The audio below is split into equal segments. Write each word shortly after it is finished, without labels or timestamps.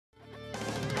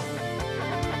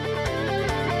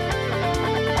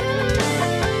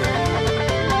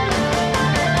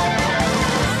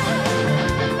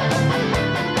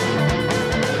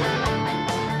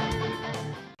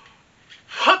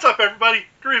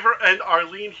Griever and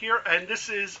Arlene here, and this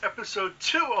is episode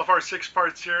 2 of our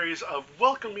 6-part series of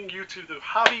welcoming you to the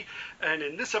hobby. And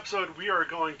in this episode, we are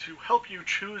going to help you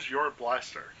choose your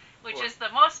blaster. Which is the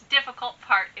most difficult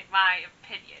part, in my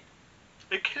opinion.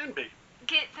 It can be.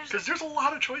 Because there's a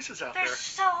lot of choices out there. There's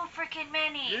so freaking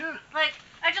many. Yeah. Like,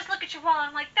 I just look at your wall and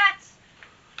I'm like,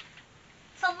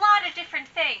 it's a lot of different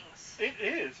things. It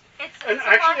is. It's and a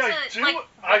actually, lot to,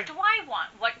 what do I want?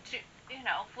 What do,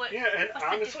 what... Yeah, and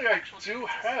honestly, I do differences?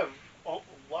 have a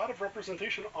lot of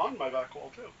representation on my back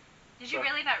wall, too. Did you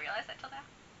really not realize that till now?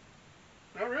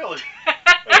 Not really.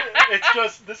 It's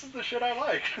just, this is the shit I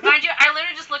like. Mind you, I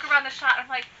literally just look around the shop, I'm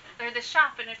like, or the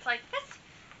shop, and it's like,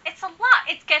 it's a lot.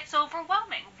 It gets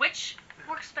overwhelming. Which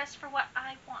works best for what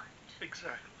I want?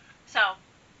 Exactly. So,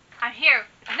 I'm here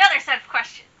with another set of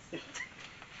questions.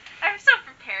 I'm so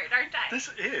prepared, aren't I? This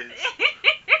is.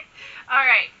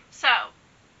 Alright, so,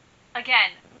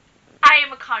 again, I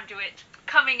am a conduit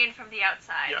coming in from the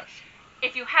outside. Yes.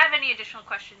 If you have any additional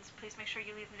questions, please make sure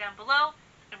you leave them down below,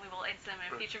 and we will answer them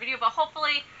in a future video. But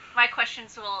hopefully, my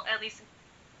questions will at least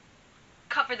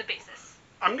cover the basis.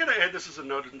 I'm gonna add this as a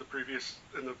note in the previous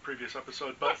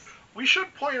episode, but yes. We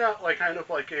should point out kind of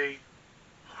like a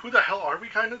who the hell are we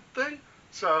kind of thing.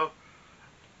 So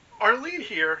Arlene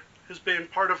here has been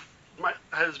part of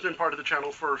the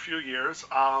channel for a few years,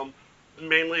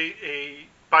 mainly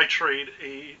by trade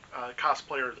a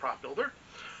cosplayer and prop builder.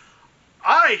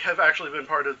 I have actually been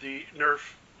part of the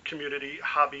Nerf community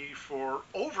hobby for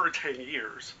over 10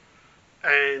 years.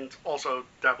 And also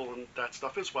dabble in that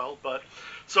stuff as well. But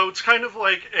so it's kind of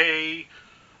like the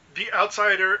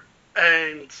outsider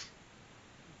and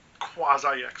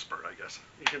quasi-expert, I guess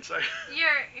you can say. You're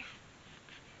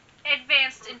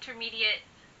advanced, intermediate,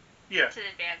 yeah. to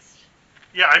advanced.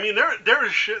 Yeah, I mean there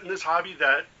is shit in this hobby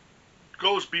that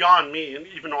goes beyond me and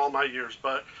even all my years.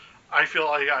 But I feel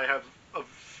like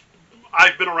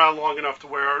I've been around long enough to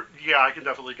where I can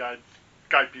definitely guide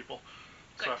people.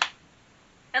 Good. So.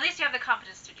 At least you have the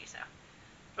confidence to do so.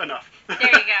 Enough. There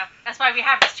you go. That's why we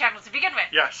have this channel to begin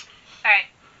with. Yes. Alright,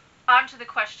 on to the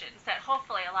questions that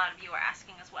hopefully a lot of you are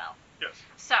asking as well. Yes.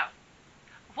 So,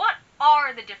 what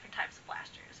are the different types of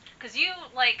blasters? Because you,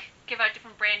 give out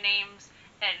different brand names,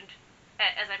 and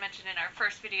as I mentioned in our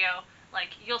first video,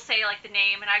 you'll say, the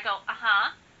name, and I go,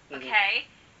 okay.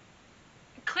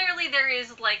 Clearly there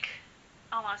is, I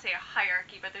don't want to say a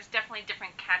hierarchy, but there's definitely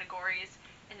different categories,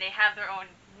 and they have their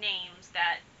own names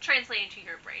that translate into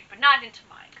your brain, but not into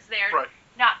mine, because they're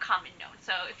not common known.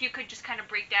 So if you could just kind of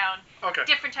break down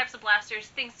different types of blasters,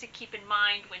 things to keep in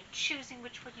mind when choosing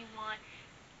which one you want.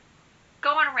 Go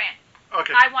on a rant.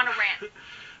 Okay. I want a rant.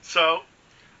 So,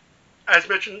 as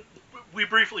mentioned, we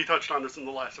briefly touched on this in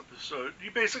the last episode.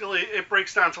 It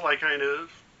breaks down to kind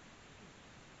of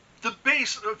the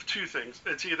base of two things.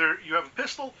 It's either you have a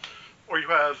pistol or you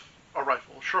have a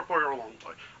rifle, a short boy or a long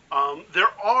boy.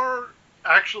 There are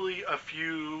actually a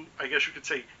few, I guess you could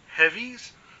say,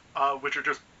 heavies, which are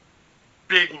just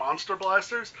big monster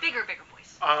blasters. Bigger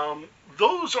boys.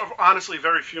 Those are honestly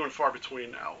very few and far between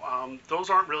now.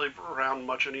 Those aren't really around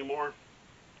much anymore.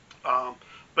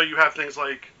 But you have things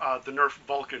like the Nerf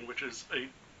Vulcan, which is a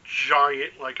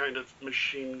giant, kind of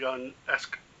machine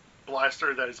gun-esque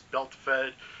blaster that is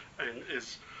belt-fed and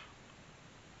is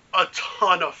a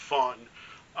ton of fun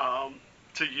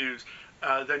to use.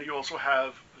 Then you also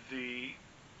have the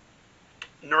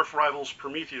Nerf Rivals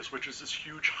Prometheus, which is this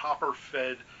huge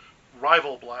hopper-fed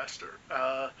rival blaster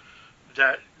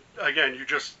that, again, you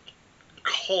just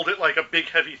hold it like a big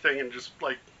heavy thing and just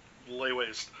lay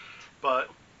waste. But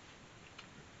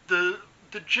the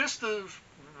gist of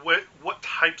what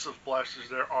types of blasters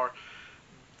there are,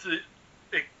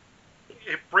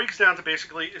 it breaks down to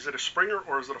basically, is it a Springer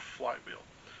or is it a Flywheel?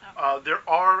 Okay. There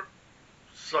are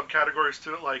subcategories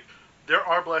to it, there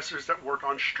are blasters that work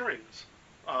on strings,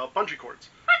 bungee cords.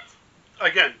 What?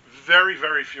 Again, very,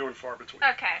 very few and far between.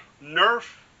 Okay.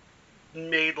 Nerf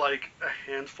made a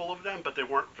handful of them, but they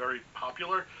weren't very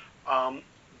popular.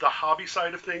 The hobby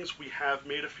side of things, we have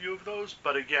made a few of those,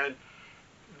 but again,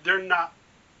 they're not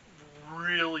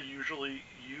really usually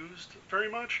used very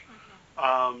much.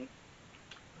 Mm-hmm.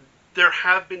 There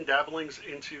have been dabblings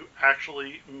into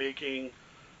actually making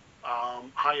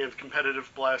high-end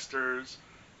competitive blasters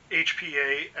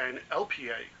HPA and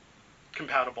LPA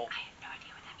compatible. I have no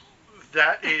idea what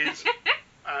that means. That is,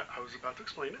 I was about to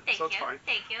explain it, so it's fine.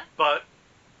 Thank you. But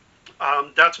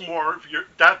that's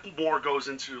that more goes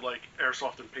into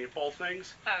airsoft and paintball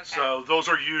things. Oh, okay. So those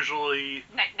are usually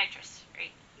nitrous, right?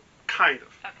 Kind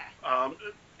of.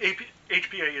 Okay.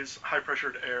 HPA is high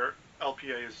pressured air.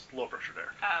 LPA is low pressured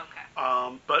air. Oh,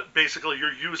 okay. But basically,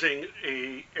 you're using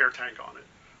a air tank on it.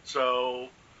 So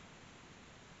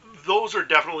those are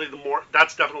definitely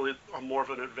that's definitely a more of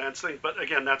an advanced thing. But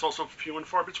again, that's also few and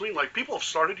far between. Like people have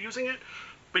started using it,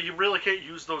 but you really can't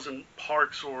use those in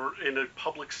parks or in a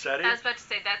public setting. I was about to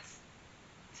say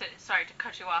sorry to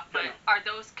cut you off, but are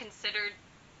those considered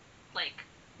like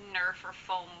Nerf or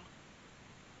foam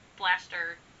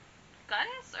blaster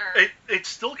guns, or it's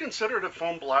still considered a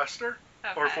foam blaster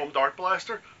or a okay. foam dart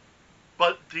blaster.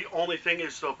 But the only thing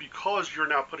is though, because you're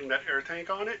now putting that air tank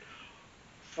on it,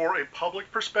 for a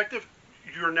public perspective,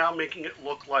 you're now making it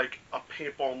look like a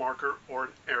paintball marker or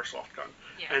an airsoft gun,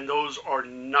 Yeah. and those are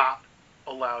not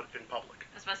allowed in public.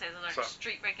 I was about to say those are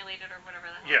street regulated or whatever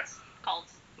the hell Yeah. it's called.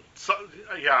 So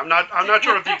yeah, I'm not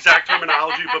sure of the exact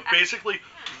terminology, but basically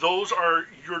those are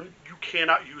you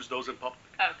cannot use those in public.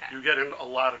 Okay. You get in a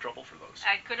lot of trouble for those.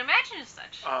 I could imagine as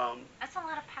such. That's a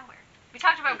lot of power. We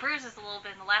talked about bruises a little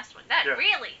bit in the last one. That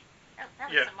really, that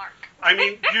was a mark. I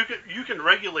mean, you can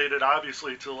regulate it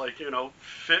obviously to like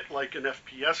fit like an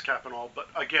FPS cap and all, but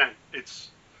again, it's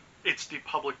the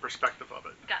public perspective of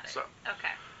it. Got it. So.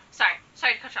 Okay.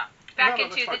 Sorry to cut you off. Back No,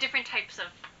 into the different types of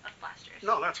blasters.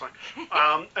 No, that's fine.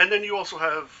 And then you also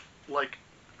have like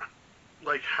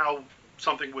how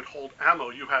something would hold ammo.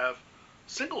 You have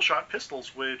single shot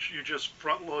pistols, which you just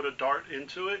front load a dart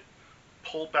into it,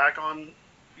 pull back on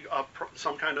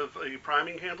some kind of a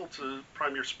priming handle to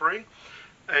prime your spring,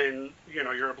 and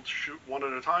you're able to shoot one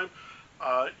at a time.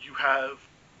 You have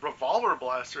revolver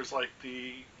blasters like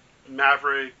the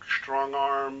Maverick, Strong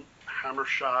Arm, Hammer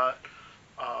Shot,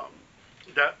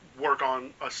 that work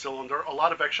on a cylinder. A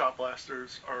lot of X-Shot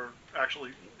blasters are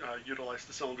actually utilize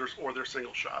the cylinders or their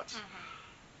single shots.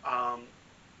 Mm-hmm.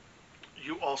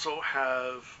 You also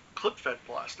have clip-fed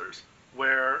blasters,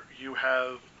 where you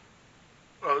have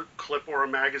a clip or a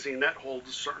magazine that holds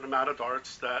a certain amount of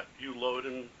darts that you load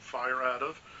and fire out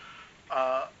of.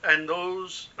 And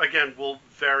those, again, will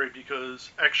vary because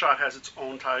X-Shot has its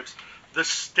own types. The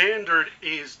standard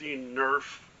is the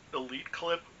Nerf Elite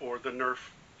clip or the Nerf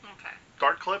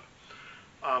dart clip.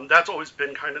 That's always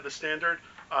been kind of the standard.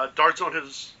 Dart Zone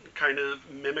has kind of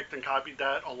mimicked and copied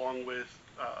that along with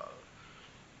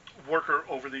Worker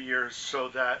over the years so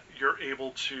that you're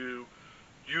able to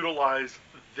utilize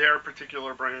their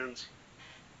particular brands,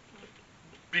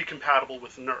 be compatible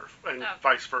with Nerf, and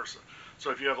vice versa. So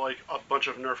if you have like a bunch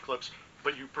of Nerf clips,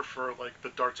 but you prefer like the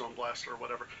Dart Zone blaster or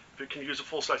whatever, if it can use a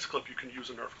full-size clip, you can use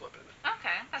a Nerf clip in it.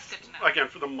 Okay, that's good to know. Again,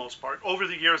 for the most part. Over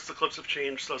the years, the clips have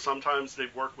changed, so sometimes they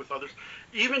work with others.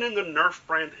 Even in the Nerf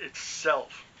brand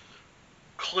itself,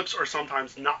 clips are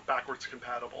sometimes not backwards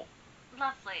compatible.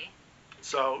 Lovely.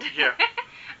 So, yeah.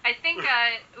 I think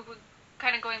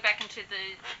kind of going back into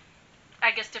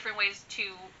different ways to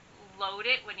load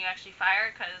it when you actually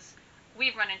fire, because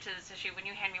we've run into this issue when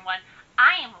you hand me one.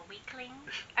 I am a weakling.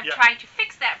 I'm trying to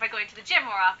fix that by going to the gym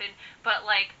more often, but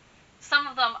like some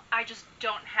of them I just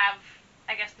don't have,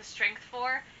 I guess, the strength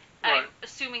for. Right. I'm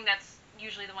assuming that's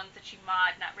usually the ones that you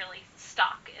mod, not really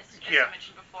stock, as you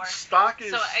mentioned before. Stock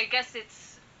is... So I guess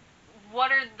it's,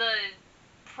 what are the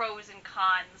pros and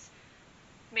cons?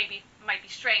 Maybe might be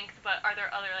strength, but are there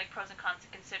other like pros and cons to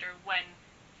consider when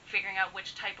figuring out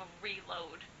which type of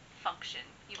reload function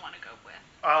you want to go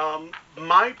with?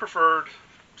 My preferred,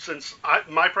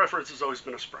 my preference has always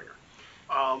been a Springer.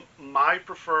 My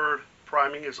preferred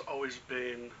priming has always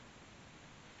been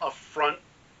a front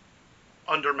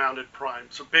undermounted prime.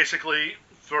 So basically,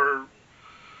 for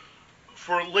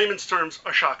layman's terms,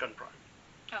 a shotgun prime.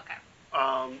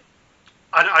 Okay.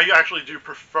 I actually do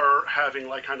prefer having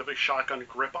like kind of a shotgun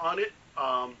grip on it.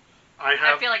 I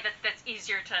feel like that's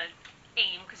easier to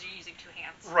aim because you're using two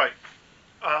hands. Right.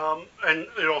 And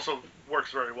it also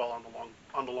works very well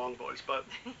on the long boys. But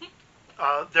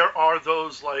there are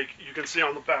those, like you can see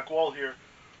on the back wall here.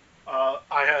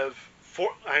 I have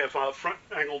front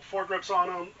angled foregrips on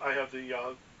them. I have the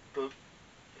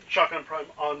shotgun prime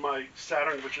on my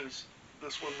Saturn, which is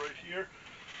this one right here.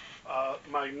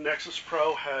 My Nexus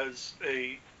Pro has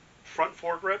a front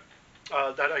foregrip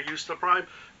that I use to prime.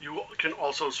 You can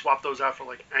also swap those out for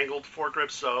like angled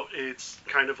foregrips, so it's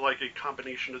kind of like a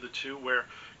combination of the two where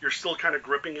you're still kind of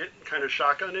gripping it kind of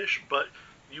shotgun-ish, but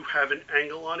you have an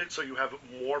angle on it, so you have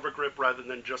more of a grip rather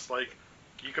than just like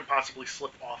you could possibly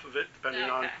slip off of it depending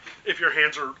on if your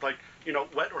hands are like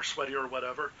wet or sweaty or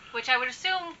whatever. Which I would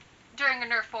assume during a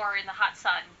Nerf war in the hot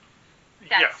sun.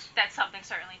 That's something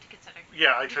certainly to consider.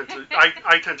 Yeah,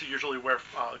 I tend to usually wear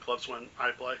gloves when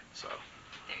I play. So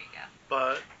there you go.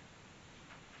 But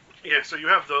yeah, so you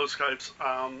have those types,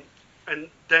 and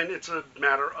then it's a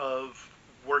matter of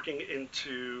working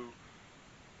into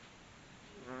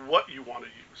what you want to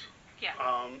use. Yeah.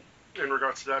 in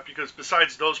regards to that, because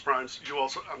besides those primes, you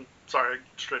also, I'm sorry, I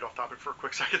strayed off topic for a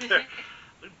quick second there.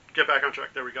 Get back on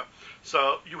track. There we go.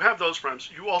 So you have those primes.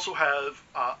 You also have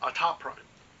a top prime,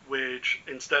 which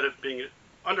instead of being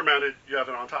undermounted, you have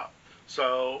it on top.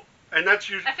 So, and that's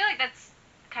usually. I feel like that's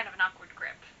kind of an awkward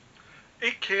grip.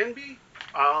 It can be.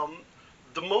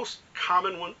 The most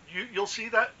common one, you'll see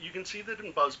that, you can see that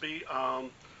in Busby.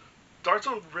 Dart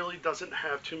Zone really doesn't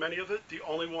have too many of it. The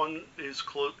only one is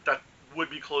that would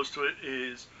be close to it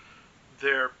is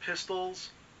their pistols.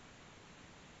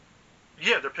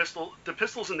 Yeah, the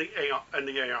pistols in the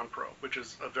Aeon Pro, which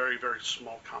is a very, very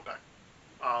small compact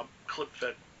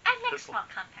clip-fed I like pistol. small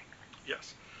compact ones.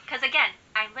 Yes. Because again,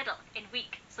 I'm little and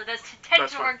weak, so those tend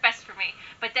That's to fine. work best for me.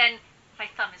 But then my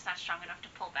thumb is not strong enough to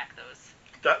pull back those.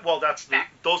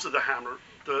 Those are the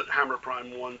hammer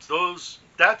prime ones.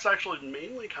 That's actually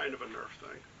mainly kind of a Nerf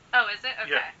thing. Oh, is it?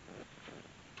 Okay.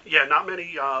 Yeah, not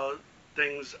many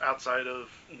things outside of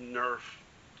Nerf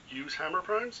use hammer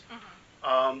primes.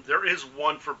 Mm-hmm. There is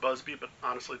one for Busby, but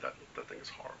honestly, that thing is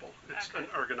horrible. It's an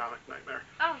ergonomic nightmare.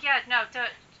 Oh yeah, no,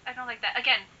 I don't like that.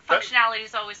 Again, functionality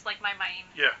is always like my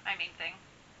main thing.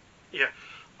 Yeah.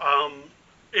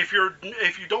 If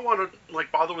you don't want to like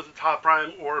bother with the top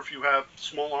prime, or if you have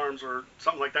small arms or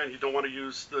something like that, and you don't want to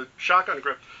use the shotgun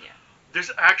grip, there's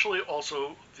actually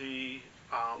also a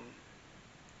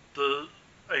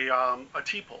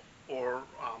T-pull or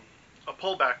a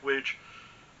pullback, which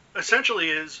essentially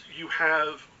is you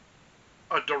have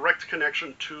a direct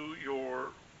connection to your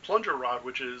plunger rod,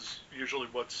 which is usually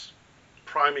what's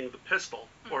priming the pistol,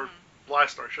 or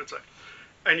blaster, I should say,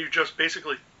 and you just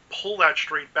basically pull that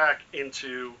straight back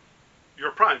into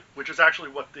your prime, which is actually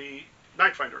what the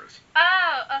Night Finder is.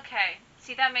 Oh, okay.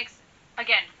 See, that makes,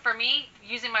 again, for me,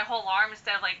 using my whole arm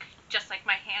instead of like just like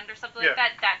my hand or something like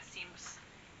that, that seems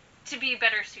to be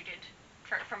better suited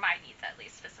for my needs, at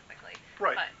least specifically.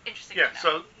 Right. But interesting. Yeah. To know.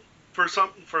 So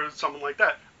for someone like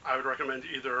that, I would recommend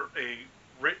either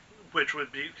which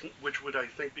would I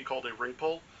think be called a ring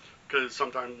pull, because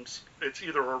sometimes it's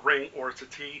either a ring or it's a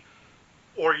T,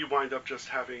 or you wind up just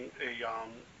having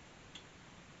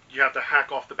you have to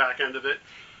hack off the back end of it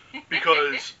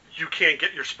because you can't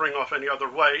get your spring off any other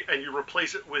way, and you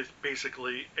replace it with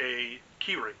basically a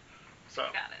key ring. So.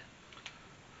 Got it.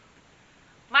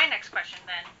 My next question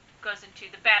then goes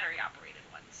into the battery operated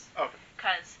ones. Okay.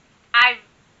 Because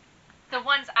the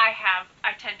ones I have,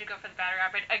 I tend to go for the battery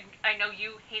operated. I know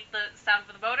you hate the sound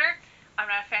of the motor. I'm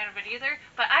not a fan of it either,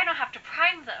 but I don't have to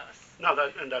prime those. No,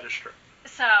 that is true.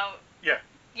 So. Yeah.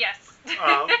 Yes.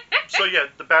 So yeah,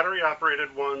 the battery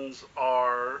operated ones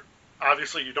are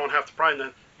obviously you don't have to prime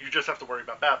them. You just have to worry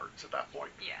about batteries at that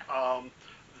point. Yeah.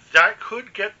 That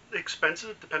could get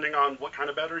expensive depending on what kind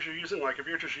of batteries you're using. Like if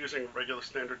you're just using regular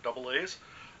standard AA's,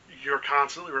 you're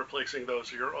constantly replacing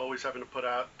those. You're always having to put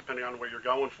out, depending on where you're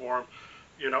going for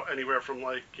them, anywhere from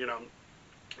like,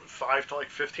 $5 to like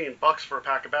 $15 for a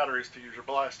pack of batteries to use your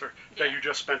blaster that you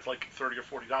just spent like $30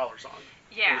 or $40 on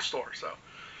in the store. So.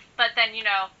 But then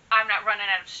I'm not running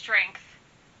out of strength,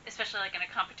 especially like in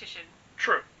a competition.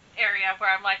 True. Area where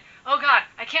I'm like, oh god,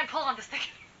 I can't pull on this thing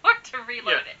anymore to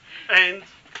reload it.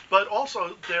 But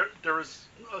also there is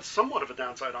somewhat of a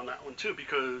downside on that one too,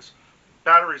 because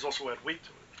batteries also add weight to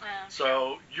it.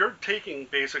 So you're taking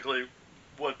basically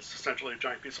what's essentially a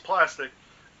giant piece of plastic,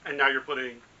 and now you're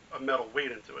putting a metal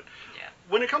weight into it. Yeah.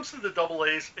 When it comes to the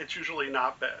AA's, it's usually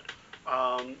not bad,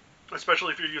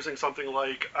 especially if you're using something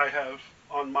like I have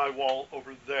on my wall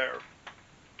over there,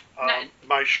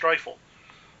 my Strifle,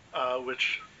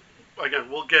 which again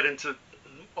we'll get into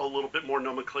a little bit more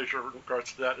nomenclature in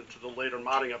regards to that into the later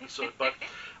modding episode, but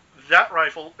that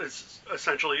rifle is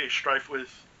essentially a Strife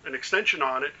with an extension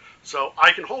on it, so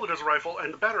I can hold it as a rifle,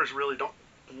 and the batteries really don't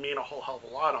mean a whole hell of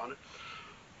a lot on it.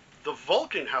 The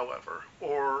Vulcan, however,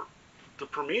 or the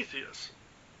Prometheus,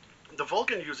 the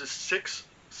Vulcan uses 6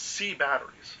 C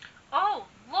batteries. Oh,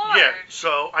 Lord. Yeah,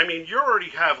 so, I mean, you already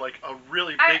have, like, a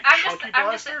really big, chunky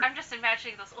blaster. I'm just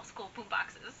imagining those old school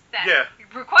boomboxes that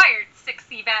required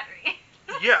 6C battery.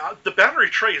 Yeah, the battery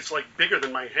tray is, like, bigger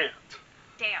than my hand.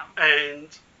 Damn. And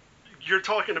you're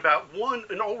talking about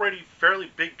an already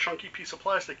fairly big, chunky piece of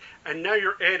plastic, and now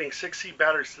you're adding 6C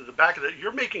batteries to the back of it.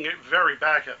 You're making it very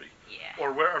back heavy. Yeah.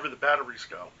 Or wherever the batteries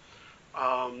go.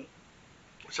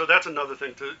 So that's another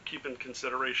thing to keep in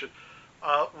consideration.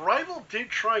 Rival did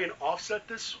try and offset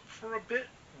this for a bit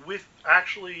with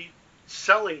actually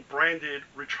selling branded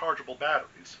rechargeable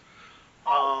batteries.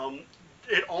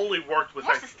 It only worked with...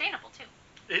 More sustainable,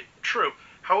 too. True.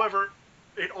 However,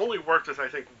 it only worked with, I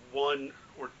think, 1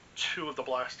 or 2 of the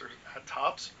blasters at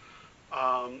tops.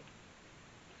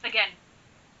 Again,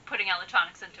 putting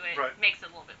electronics into it Right. makes it a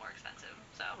little bit more expensive.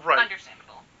 So, Right.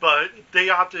 understandable. But they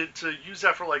opted to use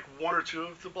that for like one or two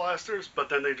of the blasters, but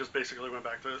then they just basically went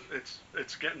back to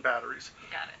it's getting batteries.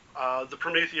 Got it. The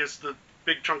Prometheus, the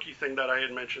big chunky thing that I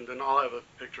had mentioned, and I'll have a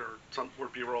picture or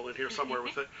B-roll in here somewhere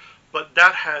with it. But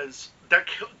that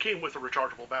came with a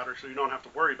rechargeable battery, so you don't have to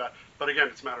worry about it. But again,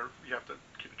 it's a matter of you have to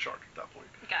keep it charged at that point.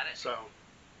 Got it. So,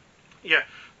 yeah,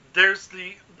 those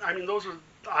are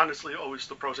honestly always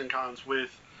the pros and cons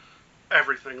with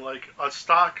everything. Like a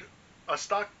stock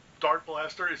dart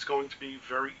blaster is going to be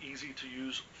very easy to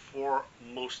use for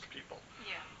most people.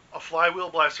 Yeah. A flywheel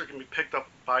blaster can be picked up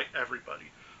by everybody.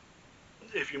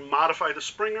 If you modify the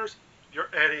springers, you're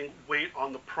adding weight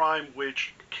on the prime,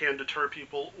 which can deter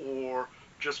people or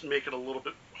just make it a little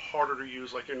bit harder to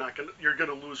use. Like you're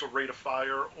gonna lose a rate of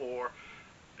fire, or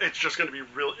it's just gonna be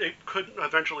real. It could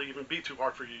eventually even be too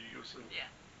hard for you to use in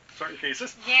certain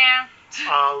cases. Yeah.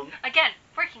 Again,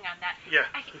 working on that. Yeah.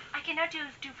 I can now do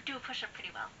a push-up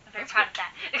pretty well. I'm very That's proud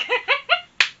good. of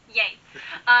that. Yay.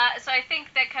 So I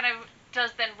think that kind of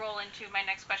does then roll into my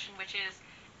next question, which is,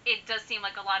 it does seem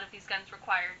like a lot of these guns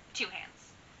require two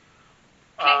hands.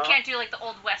 Can't do like the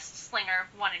Old West slinger,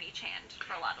 one in each hand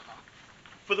for a lot of them.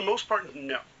 For the most part,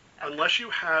 no. Okay. Unless you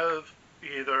have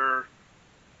either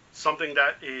something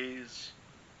that is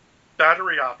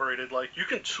battery operated, like you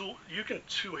can dual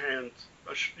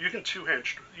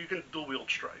wield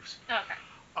strikes. Okay.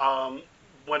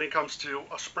 When it comes to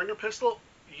a Springer pistol,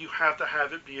 you have to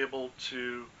be able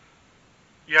to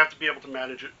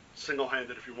manage it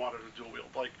single-handed if you wanted to dual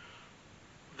wield. Like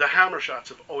the hammer shots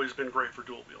have always been great for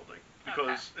dual wielding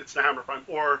because it's the hammer prime,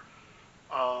 or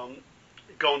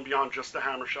going beyond just the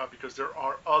hammer shot, because there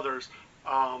are others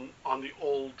on the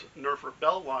old Nerf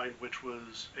Rebel line, which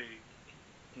was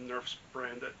a Nerf's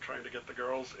brand at trying to get the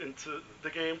girls into the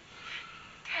game.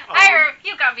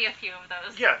 You got me a few of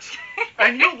those. Yes,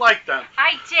 and you like them.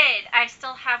 I did. I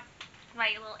still have my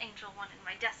little angel one in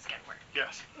my desk at work.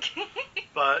 Yes,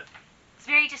 but it's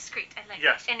very discreet. I like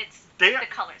yes, it, and it's the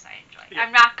colors I enjoy. Yeah.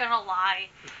 I'm not gonna lie.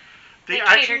 They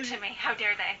catered to me. How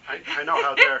dare they? I know,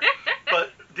 how dare.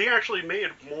 But they actually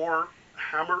made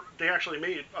They actually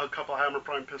made a couple Hammer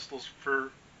Prime pistols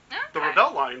for the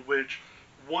Rebel line, which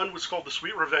one was called the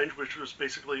Sweet Revenge, which was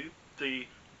basically the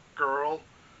girl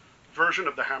version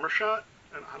of the hammer shot.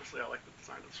 And honestly, I like the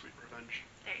design of the Sweet Revenge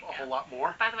a whole lot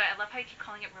more. By the way, I love how you keep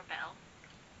calling it Rebel.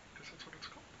 Because that's what it's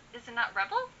called. Is it not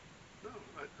Rebel? No,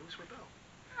 it was Rebel.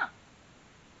 Oh.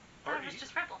 I thought it was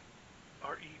just Rebel.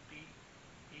 Rebelle.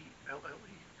 I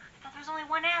thought there was only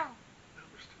one L. No,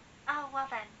 there's two. Oh, well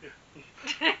then.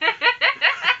 Yeah.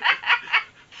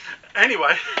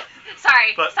 Anyway.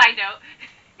 Sorry, side note.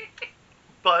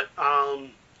 But,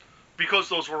 because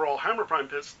those were all Hammer Prime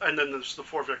pistols, and then there's the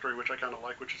 4 Victory, which I kind of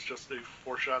like, which is just a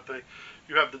 4-shot thing.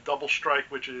 You have the Double Strike,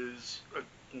 which is a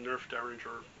Nerf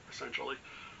Derringer, essentially.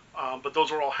 But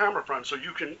those are all Hammer Prime, so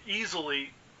you can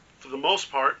easily, for the most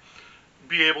part,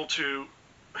 be able to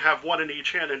have one in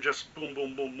each hand and just boom,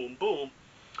 boom, boom, boom, boom.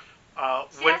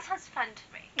 That sounds fun to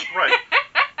me. Right.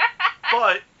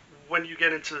 But when you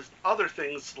get into other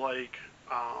things like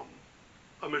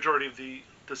a majority of the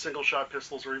single-shot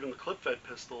pistols, or even the clip-fed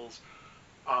pistols,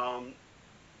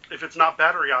 if it's not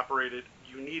battery operated,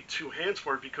 you need 2 hands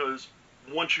for it, because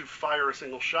once you fire a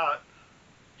single shot,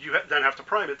 you then have to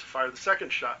prime it to fire the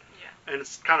second shot. Yeah. And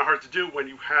it's kind of hard to do when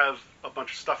you have a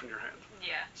bunch of stuff in your hand.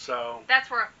 Yeah. So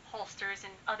that's where holsters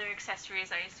and other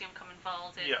accessories, I assume, come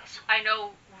involved. And yes. I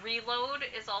know reload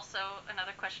is also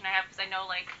another question I have, because I know,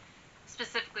 like,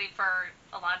 specifically for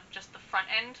a lot of just the front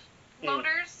end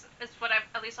loaders is what I've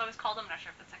at least always called them. I'm not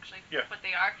sure if that's actually what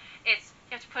they are. It's,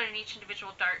 you have to put in each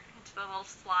individual dart into the little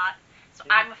slot. So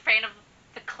I'm a fan of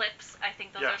the clips. I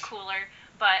think those are cooler,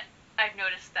 but I've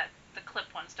noticed that the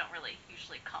clip ones don't really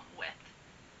usually come with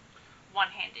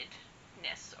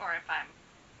one-handedness, or if I'm...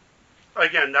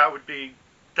 Again, that would be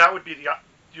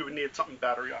you would need something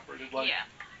battery operated. Like,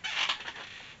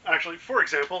 actually, for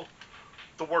example,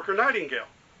 the Worker Nightingale.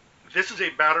 This is a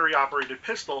battery operated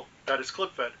pistol that is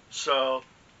clip fed. So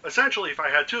essentially, if I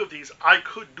had 2 of these, I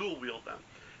could dual wield them.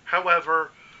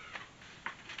 However,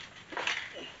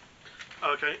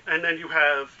 okay, and then you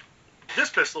have this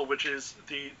pistol, which is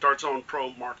the Dart Zone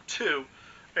Pro Mark II.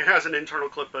 It has an internal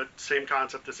clip, but same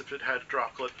concept as if it had a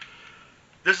drop clip.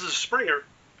 This is a Springer,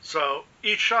 so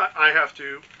each shot I have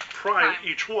to prime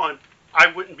each one. I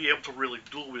wouldn't be able to really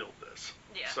dual wield this.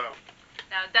 Yeah. So.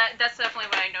 Now that's definitely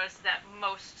what I noticed, that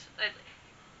most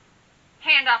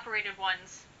hand-operated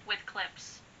ones with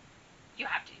clips, you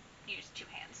have to use 2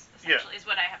 hands, essentially, is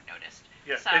what I have noticed.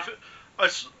 Yeah.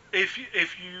 So. If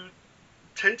you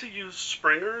tend to use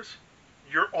Springers,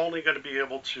 you're only going to be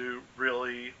able to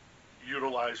really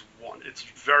utilize one. It's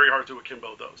very hard to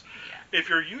akimbo those. Yeah. If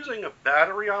you're using a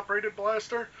battery operated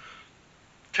blaster,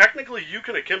 technically you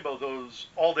can akimbo those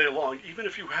all day long, even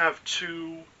if you have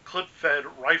two clip fed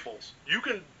rifles. You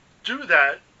can do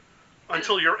that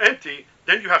until you're empty,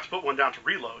 then you have to put one down to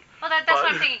reload. Well, that's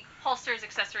what I'm thinking. Holsters,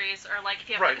 accessories, or like if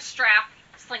you have like a strap,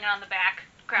 sling it on the back,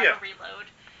 grab a reload.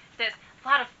 There's a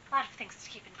lot of things to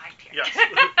keep in mind here. Yes.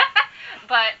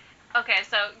 But okay,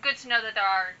 so good to know that there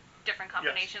are different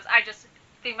combinations. Yes.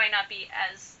 They might not be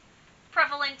as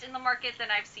prevalent in the market than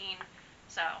I've seen.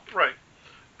 So. Right.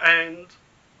 And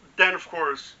then, of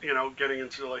course, getting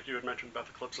into, like you had mentioned about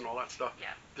the clips and all that stuff,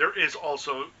 there is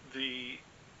also the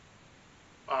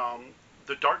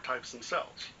dart types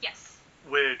themselves. Yes.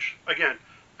 Which, again,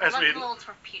 as the little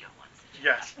torpedo ones.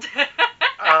 Yes.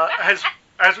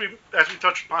 As we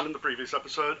touched upon in the previous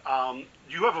episode,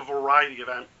 you have a variety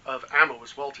of ammo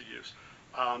as well to use.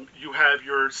 You have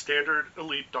your standard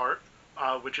elite dart,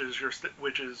 which is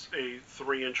a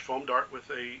 3-inch foam dart with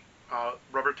a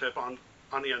rubber tip on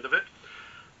the end of it.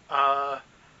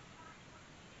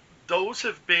 Those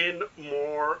have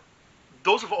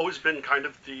always been kind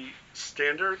of the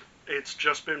standard. It's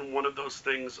just been one of those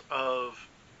things of,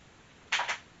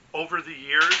 over the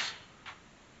years,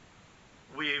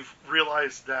 we've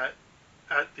realized that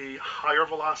at the higher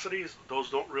velocities, those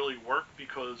don't really work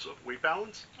because of weight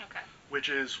balance. Okay. Which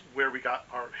is where we got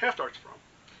our half darts from.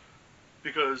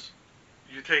 Because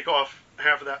you take off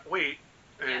half of that weight,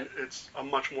 and it's a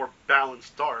much more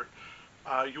balanced dart.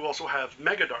 You also have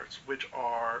mega darts, which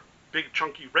are big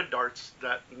chunky red darts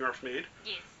that Nerf made.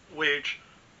 Yes. Which,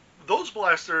 those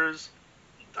blasters,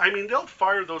 they'll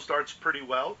fire those darts pretty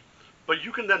well, but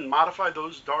you can then modify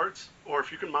those darts, or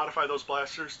if you can modify those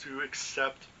blasters to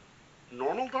accept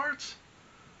normal darts,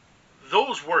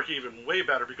 those work even way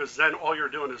better, because then all you're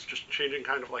doing is just changing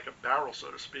kind of like a barrel,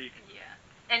 so to speak. Yeah.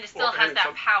 And it still has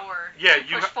that power to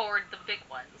push forward the big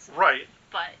ones. Right.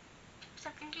 But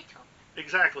something little.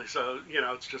 Exactly. So,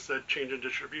 it's just that change in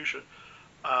distribution.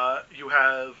 You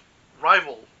have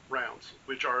rival rounds,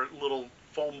 which are little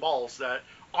foam balls that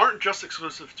aren't just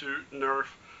exclusive to Nerf.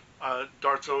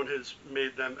 Dart Zone has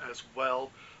made them as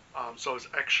well. So has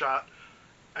X-Shot.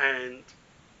 And,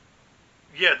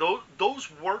 yeah, those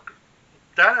work.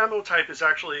 That ammo type is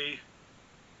actually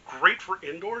great for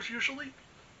indoors usually,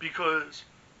 because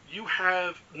you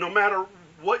have, no matter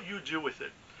what you do with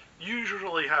it, you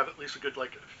usually have at least a good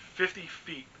 50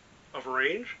 feet of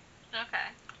range. Okay.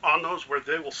 On those where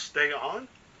they will stay on.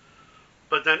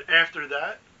 But then after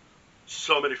that,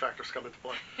 so many factors come into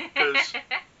play. Because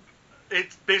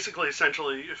it's basically,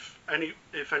 essentially,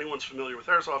 if anyone's familiar with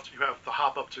airsoft, you have the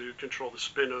hop up to control the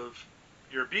spin of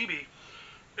your BB.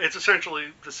 It's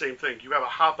essentially the same thing. You have a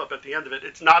hop up at the end of it.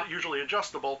 It's not usually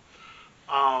adjustable,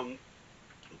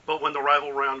 but when the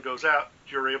rival round goes out,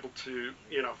 you're able to,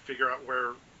 figure out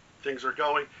where things are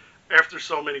going. After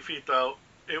so many feet, though,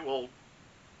 it will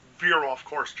veer off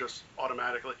course just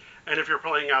automatically. And if you're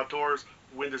playing outdoors,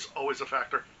 wind is always a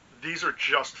factor. These are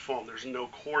just foam. There's no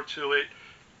core to it.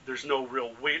 There's no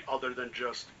real weight other than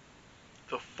just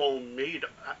the foam made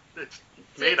out of.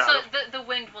 So the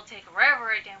wind will take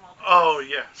wherever it damn well plays. Oh,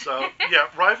 yeah. So, yeah,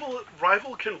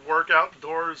 Rival can work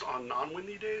outdoors on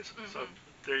non-windy days. Mm-hmm. So,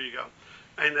 there you go.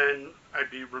 And then I'd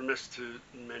be remiss to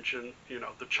mention,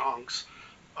 the chonks,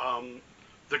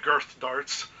 the girth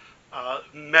darts,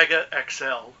 Mega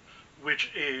XL,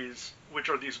 which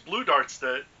are these blue darts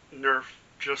that Nerf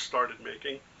just started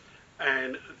making.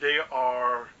 And they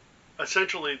are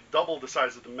essentially double the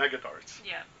size of the Mega darts.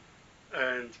 Yeah.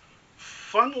 And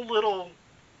fun little...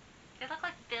 They look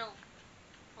like Bill,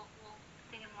 little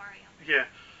thing in Mario. Yeah,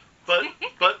 but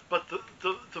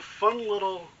the fun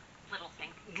little thing,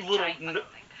 the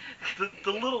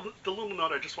little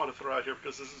note I just want to throw out here,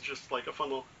 because this is just like a fun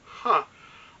little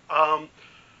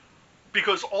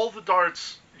because all the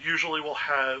darts usually will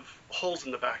have holes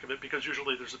in the back of it, because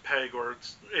usually there's a peg, or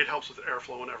it helps with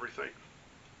airflow and everything.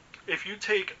 If you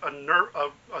take a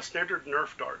standard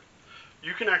Nerf dart,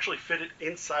 you can actually fit it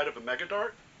inside of a Mega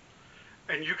Dart,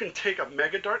 and you can take a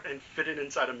Mega Dart and fit it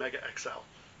inside a Mega XL.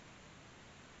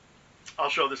 I'll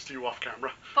show this to you off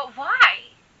camera. But why?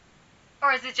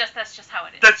 Or is it that's just how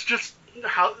it is? That's just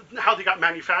how they got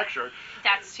manufactured.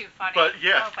 That's too funny. But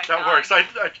yeah, that works. I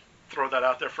throw that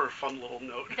out there for a fun little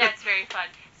note. That's very fun.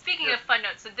 Speaking of fun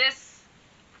notes, so this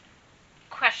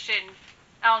question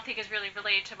I don't think is really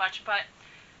related to much, but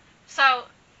so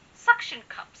suction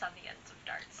cups on the ends of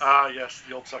darts. Ah, yes,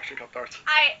 the old suction cup darts.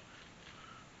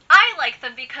 I like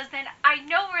them because then I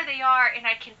know where they are and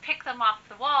I can pick them off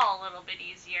the wall a little bit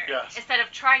easier. Yes. Instead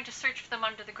of trying to search for them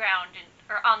under the ground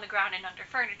or on the ground and under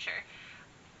furniture.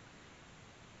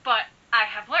 But I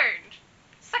have learned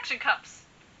suction cups.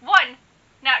 One,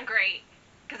 not great,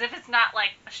 because if it's not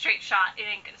like a straight shot, it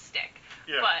ain't gonna stick.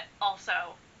 Yeah. But also,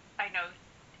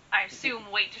 I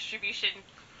assume weight distribution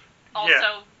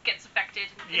also gets affected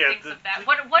and things of that.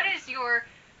 What is your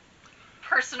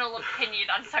personal opinion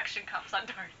on suction cups on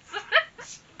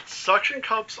darts? Suction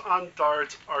cups on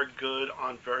darts are good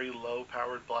on very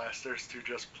low-powered blasters to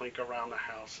just plink around the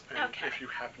house, and if you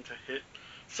happen to hit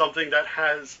something that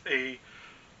has a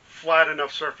flat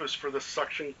enough surface for the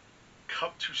suction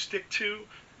cup to stick to,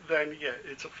 then yeah,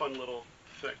 it's a fun little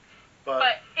thing.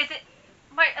 But is it?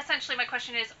 Essentially, my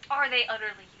question is: are they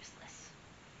utterly useless?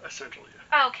 Essentially,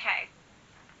 yeah. Okay,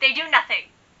 they do nothing.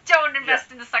 Don't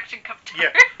invest in the suction cup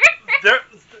dart. Yeah,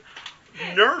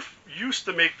 Nerf used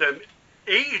to make them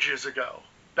ages ago.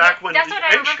 Back when that's what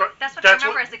I remember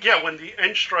as a kid. Yeah, when the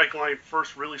End Strike line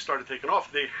first really started taking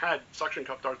off, they had suction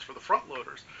cup darts for the front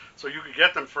loaders, so you could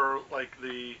get them for like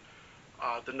the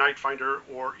Nightfinder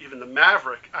or even the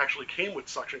Maverick actually came with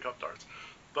suction cup darts.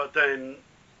 But then,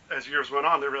 as years went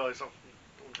on, they realized, oh,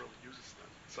 no one really uses them.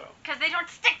 So because they don't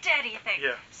stick to anything.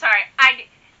 Yeah. Sorry,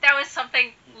 that was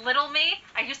something little me.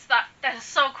 I just thought that is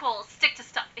so cool. Stick to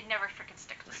stuff. It never freaking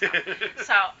sticks to stuff.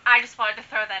 So I just wanted to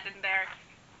throw that in there,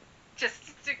 just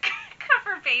to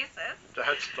cover bases.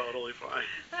 That's totally fine.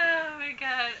 Oh my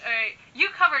god! All right, you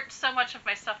covered so much of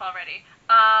my stuff already.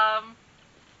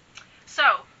 So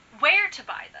where to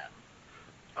buy them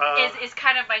is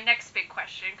kind of my next big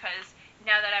question, because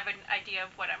now that I have an idea of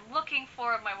what I'm looking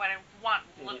for, what I want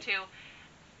to look to,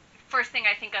 first thing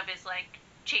I think of is like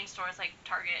chain stores like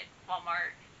Target,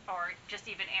 Walmart, or just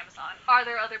even Amazon. Are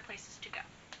there other places to go?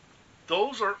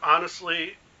 Those are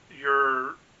honestly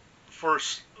for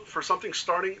something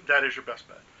starting, that is your best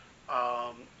bet.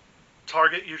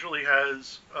 Target usually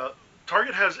has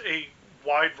Target has a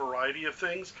wide variety of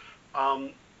things.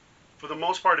 For the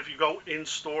most part, if you go in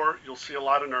store, you'll see a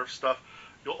lot of Nerf stuff.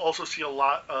 You'll also see a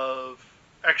lot of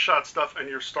X-Shot stuff, and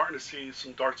you're starting to see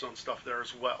some Dart Zone stuff there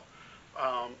as well.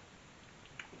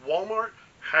 Walmart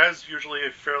has usually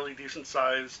a fairly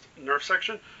decent-sized Nerf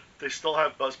section. They still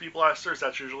have Buzzbee blasters.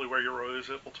 That's usually where you're always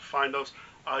able to find those.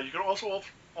 You can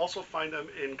also find them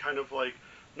in kind of like,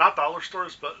 not dollar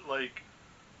stores, but like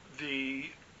the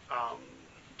I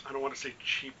don't want to say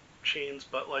cheap chains,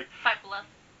 but like Five Below.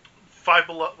 Five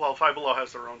Below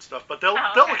has their own stuff, but they'll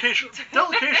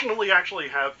occasionally actually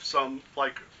have some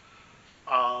like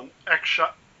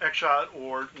X-Shot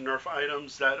or Nerf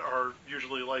items that are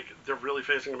usually like they're really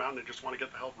phasing them out and they just want to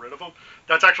get the hell rid of them.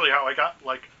 That's actually how I got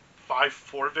like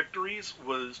 5-4 victories.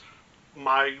 Was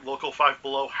my local Five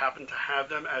Below happened to have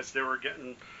them as they were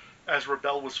getting, as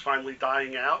Rebel was finally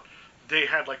dying out. They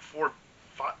had like 4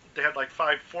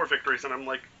 victories, and I'm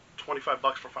like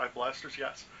 $25 for 5 blasters.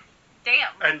 Yes.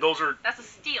 Damn. And that's a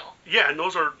steal. Yeah, and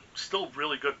those are still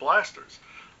really good blasters.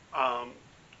 But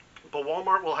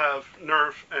Walmart will have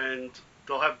Nerf, and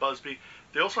they'll have Buzzbee.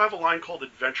 They also have a line called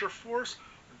Adventure Force.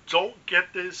 Don't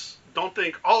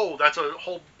think, oh, that's a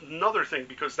whole another thing,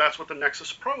 because that's what the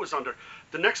Nexus Pro is under.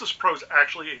 The Nexus Pro is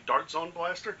actually a Dart Zone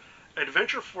blaster.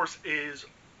 Adventure Force is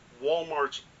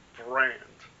Walmart's brand.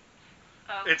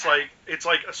 Okay. It's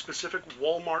like a specific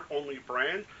Walmart only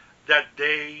brand that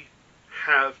they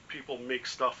have people make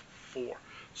stuff for.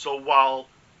 So while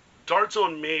Dart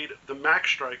Zone made the Max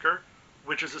Striker,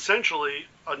 which is essentially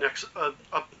I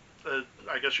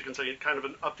guess you can say kind of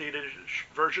an updated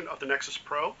version of the Nexus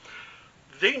Pro,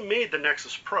 they made the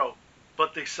Nexus Pro,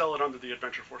 but they sell it under the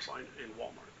Adventure Force line in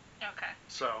Walmart. Okay.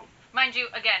 So, mind you,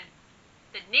 again,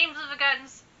 the names of the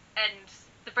guns and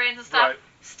the brands and stuff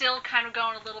still kind of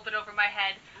going a little bit over my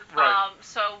head. Right.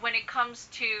 So when it comes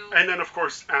to... And then, of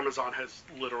course, Amazon has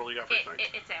literally everything.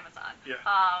 It's Amazon. Yeah.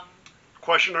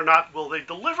 Question or not, will they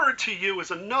deliver it to you is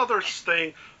another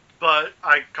thing, but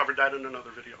I covered that in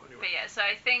another video anyway. But yeah, so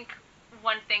I think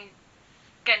one thing,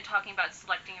 again, talking about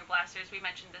selecting your blasters, we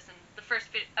mentioned this in the first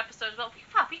episode as well.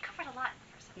 Wow, we covered a lot in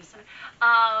the first episode.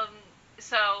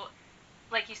 So,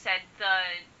 like you said,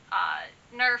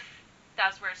 the Nerf,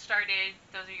 that's where it started.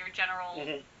 Those are your general,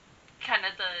 kind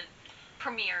of the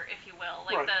premier, if you will,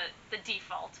 like the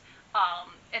default.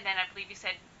 And then I believe you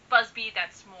said Buzzbee,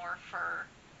 that's more for,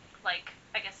 like,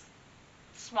 I guess,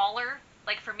 smaller,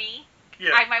 like for me.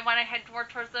 Yeah. I might want to head more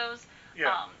towards those.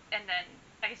 Yeah. And then,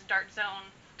 I guess, Dart Zone.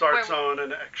 Dart Zone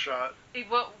and X-Shot.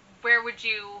 Where would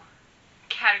you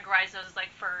categorize those, like,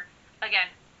 for, again,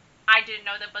 I didn't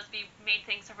know that Buzzbee made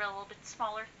things for a little bit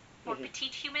smaller, more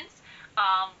petite humans.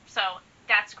 So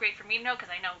that's great for me to know because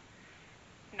I know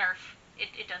Nerf,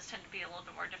 it does tend to be a little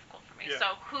bit more difficult for me. Yeah.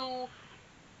 So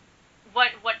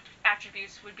what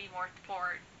attributes would be more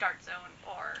for Dart Zone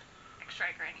or X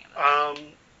Strike or any of those?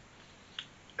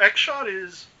 X Shot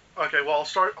is okay. Well,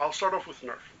 I'll start off with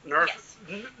Nerf. Yes.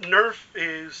 Nerf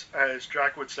is, as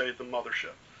Jack would say, the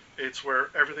mothership. It's where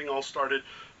everything all started.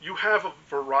 You have a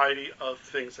variety of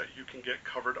things that you can get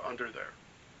covered under there.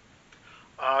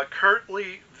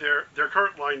 Currently, their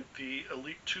current line, the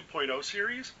Elite 2.0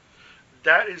 series,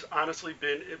 that has honestly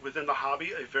been within the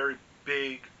hobby a very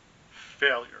big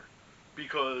failure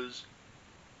because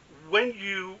when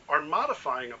you are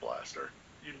modifying a blaster,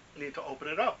 you need to open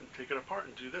it up and take it apart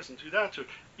and do this and do that to it.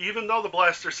 Even though the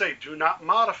blasters say do not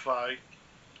modify,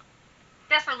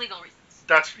 that's for legal reasons.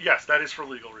 That is for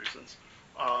legal reasons.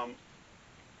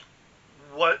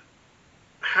 What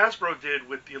Hasbro did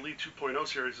with the Elite 2.0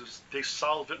 series is they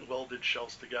solvent welded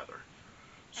shells together.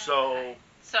 So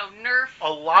Nerf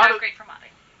not great for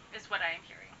modding is what I am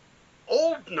hearing.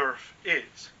 Old Nerf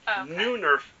is. Okay. New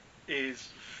Nerf is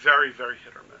very, very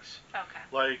hit or miss. Okay.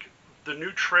 Like the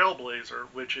new Trailblazer,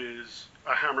 which is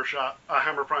a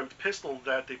hammer primed pistol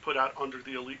that they put out under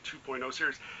the Elite 2.0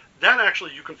 series, that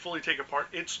actually you can fully take apart.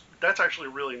 That's actually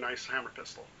a really nice hammer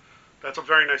pistol. That's a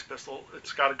very nice pistol.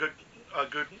 It's got a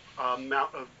good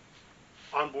amount of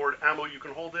onboard ammo you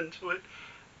can hold into it,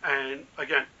 and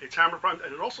again, it's hammer primed,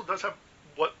 and it also does have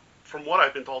from what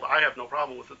I've been told, I have no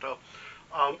problem with it though,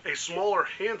 a smaller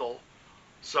handle.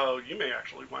 So you may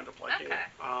actually wind up liking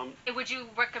it. Would you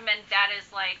recommend that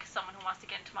as like someone who wants to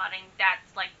get into modding?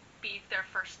 That's like be their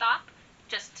first stop,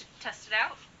 just to test it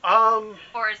out.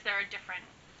 Or is there a different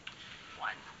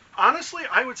one? Honestly,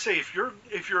 I would say if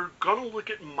you're gonna look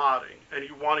at modding and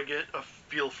you want to get a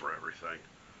feel for everything,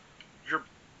 your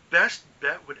best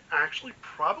bet would actually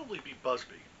probably be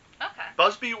Busby. Okay.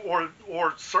 Busby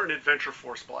or certain Adventure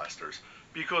Force blasters,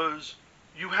 because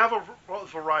you have a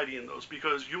variety in those,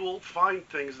 because you will find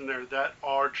things in there that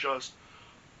are just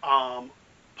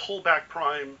pullback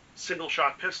prime single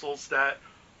shot pistols that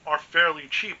are fairly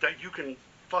cheap that you can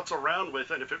futz around with,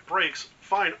 and if it breaks,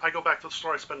 fine, I go back to the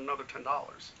store, I spend another $10.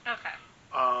 Okay.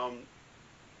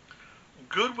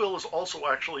 Goodwill is also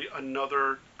actually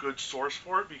another good source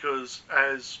for it, because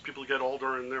as people get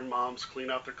older and their moms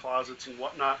clean out their closets and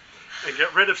whatnot and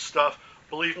get rid of stuff,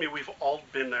 believe me, we've all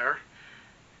been there.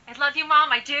 I love you,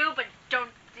 Mom. I do, but don't.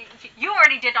 You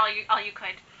already did all you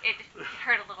could. It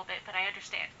hurt a little bit, but I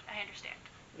understand.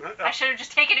 I should have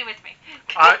just taken it with me.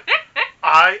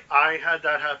 I had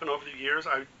that happen over the years.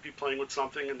 I'd be playing with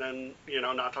something and then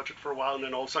not touch it for a while, and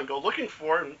then all of a sudden go looking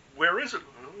for it, and where is it?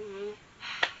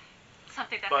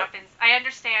 Something that happens. I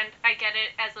understand. I get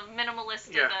it. As a minimalist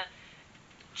and a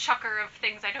chucker of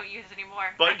things I don't use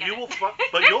anymore. But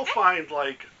you'll find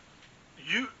like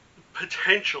you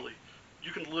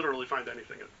can literally find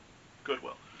anything at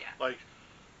Goodwill. Yeah. Like,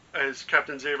 as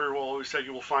Captain Xavier will always say,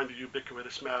 you will find the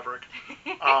ubiquitous Maverick.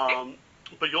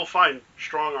 But you'll find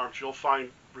strong arms, you'll find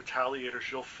retaliators,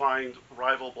 you'll find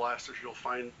rival blasters, you'll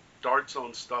find Dart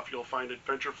Zone stuff, you'll find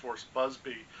Adventure Force,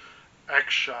 Busby,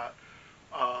 X-Shot.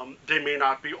 They may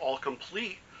not be all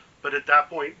complete, but at that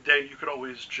point, then you could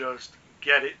always just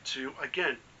get it to,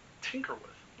 again, tinker with.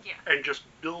 Yeah. And just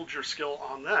build your skill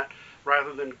on that,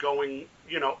 rather than going,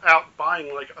 out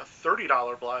buying like a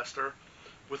 $30 blaster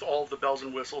with all of the bells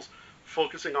and whistles,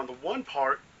 focusing on the one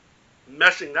part,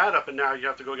 messing that up, and now you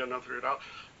have to go get another $30.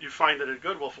 You find it at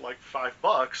Goodwill for like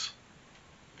 $5.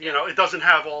 It doesn't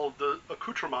have all of the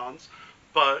accoutrements,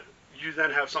 but you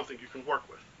then have something you can work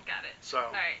with. Got it. So.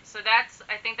 All right. So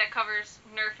I think that covers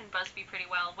Nerf and Busby pretty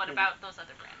well. What about those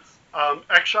other brands?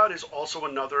 X-Shot is also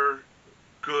another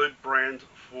good brand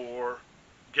for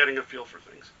getting a feel for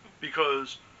things,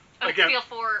 because again, feel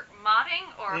for modding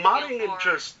or modding and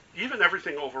just even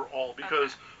everything overall,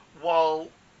 because while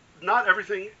not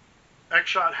everything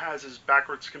X-Shot has is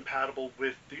backwards compatible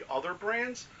with the other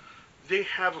brands, they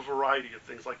have a variety of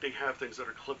things. Like, they have things that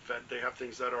are clip fed, they have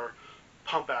things that are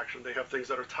pump action, they have things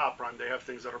that are top prime, they have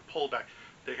things that are pullback,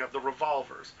 they have the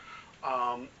revolvers.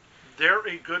 They're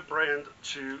a good brand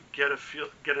to get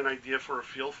an idea for a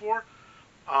feel for,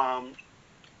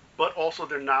 but also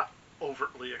they're not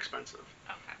overtly expensive.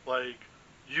 Okay. Like,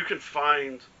 you can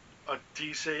find a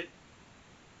decent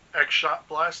X-Shot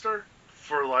blaster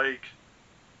for like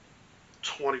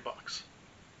 $20.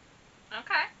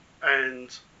 Okay.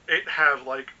 And it have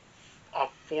like a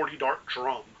 40 dart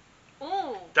drum.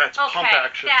 Ooh. That's pump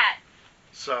action.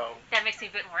 That makes me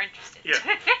a bit more interested. Yeah.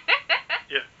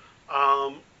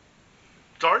 Yeah.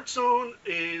 Dart Zone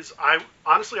is, I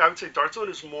would say Dart Zone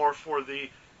is more for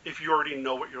if you already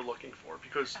know what you're looking for,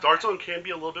 because Dart Zone can be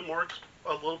a little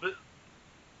bit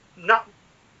not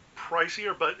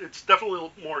pricier, but it's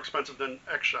definitely more expensive than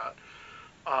X Shot.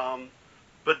 Um,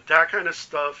 but that kind of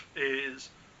stuff is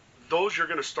those you're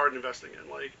going to start investing in.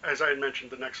 Like as I had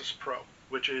mentioned, the Nexus Pro,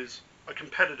 which is a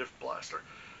competitive blaster.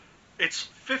 It's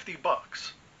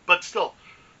 $50, but still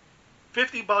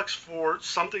 $50 for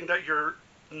something that you're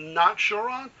not sure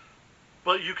on,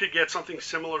 but you could get something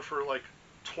similar for like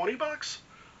 $20.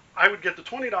 I would get the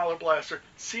 $20 blaster,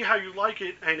 see how you like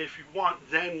it, and if you want,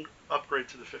 then upgrade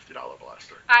to the $50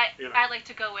 blaster. I like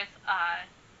to go with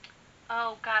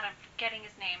oh god, I'm forgetting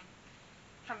his name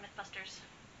from MythBusters.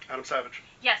 Adam Savage.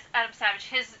 Yes, Adam Savage.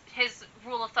 His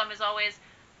rule of thumb is always,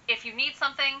 if you need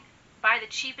something, buy the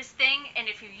cheapest thing, and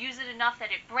if you use it enough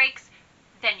that it breaks,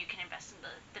 then you can invest in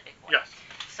the big one. Yes.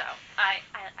 So I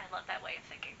love that way of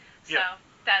thinking. So yeah.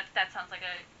 that sounds like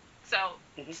a so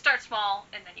start small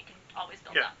and then you can always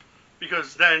build up.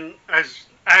 Because then as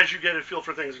you get a feel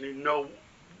for things and you know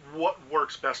what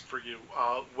works best for you,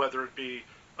 whether it be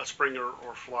a Springer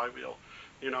or Flywheel,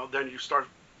 then you start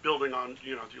building on, do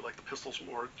you like the pistols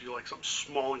more? Do you like something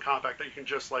small and compact that you can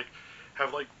just like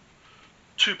have like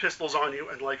 2 pistols on you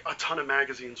and like a ton of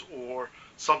magazines, or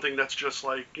something that's just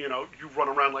like, you run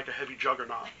around like a heavy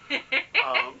juggernaut.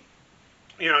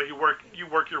 You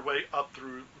work your way up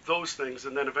through those things,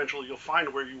 and then eventually you'll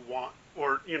find where you want,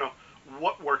 or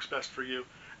what works best for you,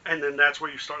 and then that's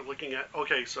where you start looking at,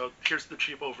 okay, so here's the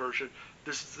cheapo version.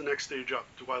 This is the next stage up.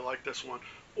 Do I like this one?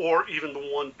 Or even the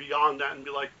one beyond that, and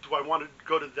be like, do I want to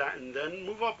go to that and then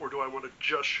move up, or do I want to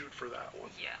just shoot for that one?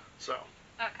 Yeah. So.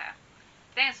 Okay.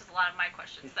 That answers a lot of my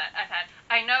questions that I've had.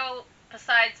 I know,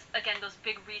 besides, again, those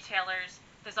big retailers,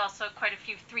 there's also quite a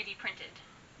few 3D printed.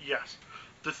 Yes.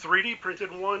 The 3D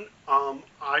printed one,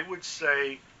 I would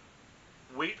say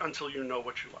wait until you know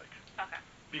what you like. Okay.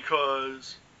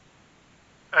 Because,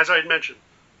 as I had mentioned,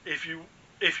 if you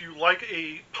like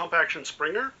a pump action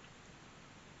Springer,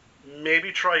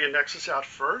 maybe try a Nexus out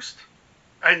first.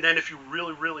 And then if you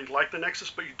really, really like the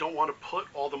Nexus, but you don't want to put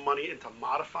all the money into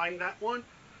modifying that one,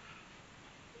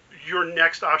 your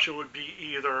next option would be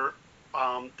either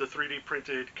the 3D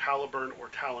printed Caliburn or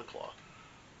Talonclaw.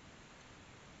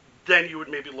 Then you would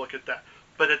maybe look at that.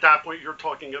 But at that point, you're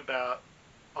talking about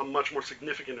a much more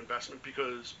significant investment,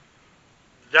 because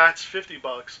that's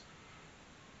 $50.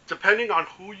 Depending on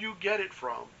who you get it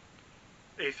from,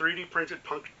 a 3D printed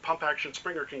pump action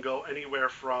Springer can go anywhere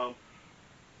from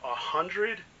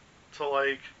 100 to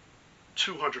like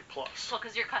 200 plus. Well,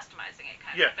 because you're customizing it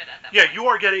kind of a bit at that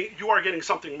point. You are getting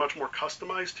something much more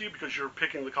customized to you, because you're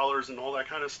picking the colors and all that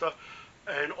kind of stuff,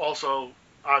 and also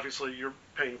obviously you're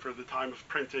paying for the time of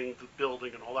printing, the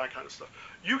building, and all that kind of stuff.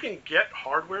 You can get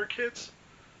hardware kits,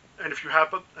 and if you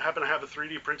happen to have a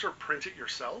 3D printer, print it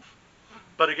yourself.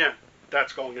 But again,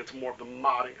 that's going into more of the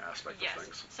modding aspect of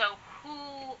things. So who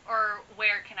or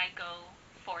where can I go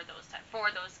for those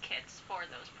kits, for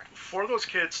those prints? For those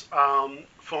kits,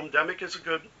 Foamdemic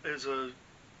is a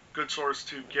good source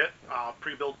to get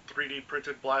pre-built 3D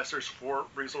printed blasters for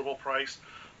reasonable price.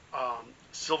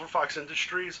 Silver Fox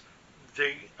Industries,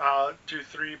 they do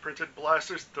 3D printed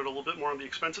blasters. They're a little bit more on the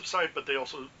expensive side, but they're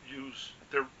also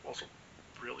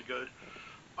really good.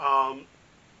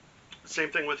 Same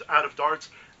thing with Out of Darts.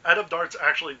 Out of Darts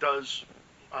actually does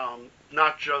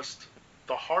not just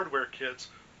the hardware kits,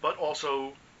 but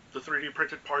also the 3D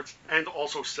printed parts, and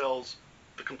also sells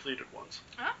the completed ones.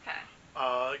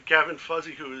 Okay. Gavin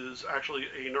Fuzzy, who is actually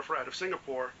a nerfer out of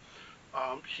Singapore,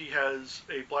 he has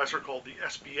a blaster called the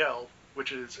SBL,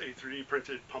 which is a 3D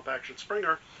printed pump action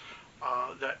Springer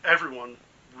that everyone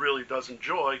really does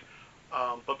enjoy,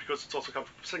 but because it's also come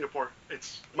from Singapore,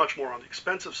 it's much more on the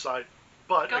expensive side.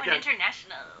 But going again,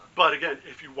 international. But again,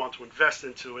 if you want to invest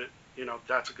into it,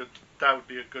 that would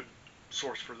be a good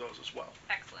source for those as well.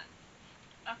 Excellent.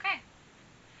 Okay.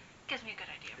 Gives me a good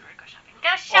idea where to go shopping. Go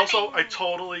shopping! Also, I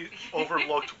totally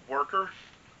overlooked Worker,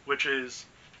 which is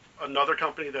another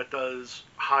company that does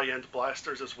high-end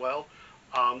blasters as well.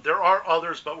 There are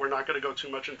others, but we're not going to go too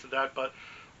much into that. But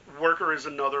Worker is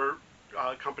another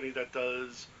company that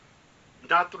does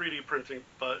not 3D printing,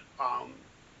 but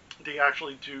they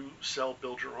actually do sell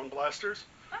build-your-own blasters.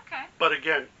 Okay. But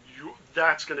again,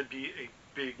 that's going to be a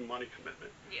big money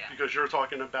commitment. Yeah. Because you're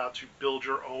talking about to build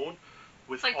your own.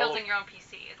 It's like building your own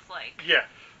PC. It's like... Yeah.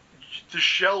 The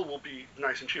shell will be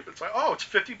nice and cheap. It's like, oh, it's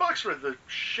 $50 for the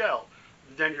shell.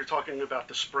 Then you're talking about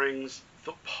the springs,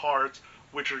 the parts,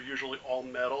 which are usually all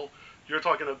metal. You're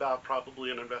talking about probably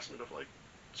an investment of like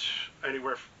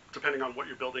anywhere, depending on what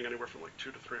you're building, anywhere from like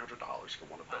 $200 to $300 for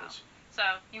one of those. So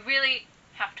you really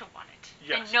have to want it.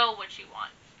 Yes. And know what you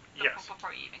want yes.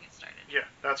 before you even get started. Yeah,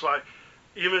 that's why,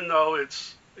 even though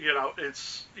it's you know,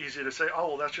 it's easy to say, oh,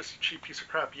 well, that's just a cheap piece of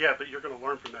crap. Yeah, but you're going to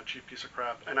learn from that cheap piece of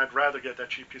crap, and I'd rather get that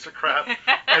cheap piece of crap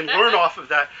and learn off of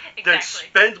that Exactly.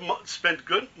 than spend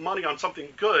good money on something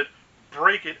good,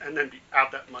 break it, and then be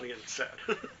out that money instead.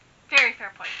 Very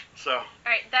fair point. So. All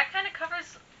right, that kind of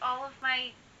covers all of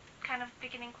my kind of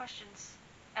beginning questions,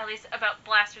 at least about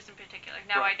blasters in particular.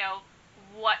 Now Right. I know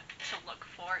what to look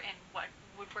for and what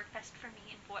would work best for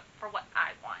me and what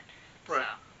I want. Right.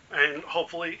 So. And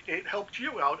hopefully it helped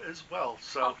you out as well.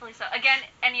 So. Hopefully so. Again,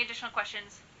 any additional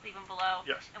questions, leave them below.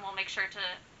 Yes. And we'll make sure to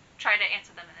try to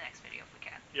answer them in the next video if we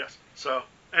can. Yes. So,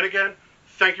 and again,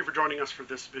 thank you for joining us for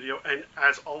this video. And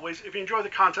as always, if you enjoy the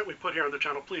content we put here on the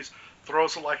channel, please throw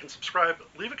us a like and subscribe.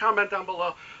 Leave a comment down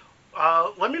below.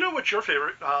 Let me know what your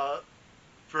favorite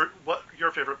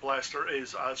blaster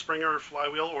is, Springer,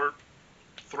 Flywheel, or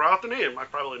throw out the name. I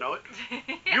probably know it.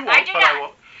 You won't, but I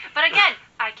won't. But again,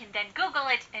 I can then Google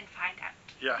it and find out.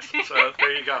 Yes, so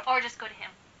there you go. Or just go to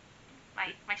him,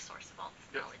 my source of all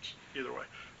this knowledge. Either way.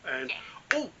 And yeah.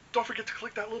 Oh, don't forget to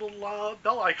click that little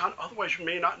bell icon. Otherwise, you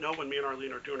may not know when me and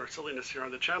Arlene are doing our silliness here on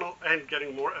the channel and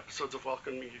getting more episodes of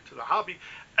Welcoming You to the Hobby.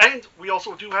 And we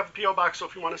also do have a P.O. Box, so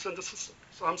if you want to send us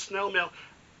some snail mail,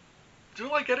 do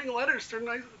like getting letters. They're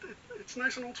nice. It's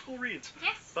nice and old school reads.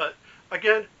 Yes. But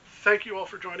again, thank you all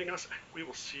for joining us. We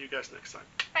will see you guys next time.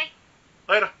 Bye.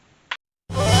 Later.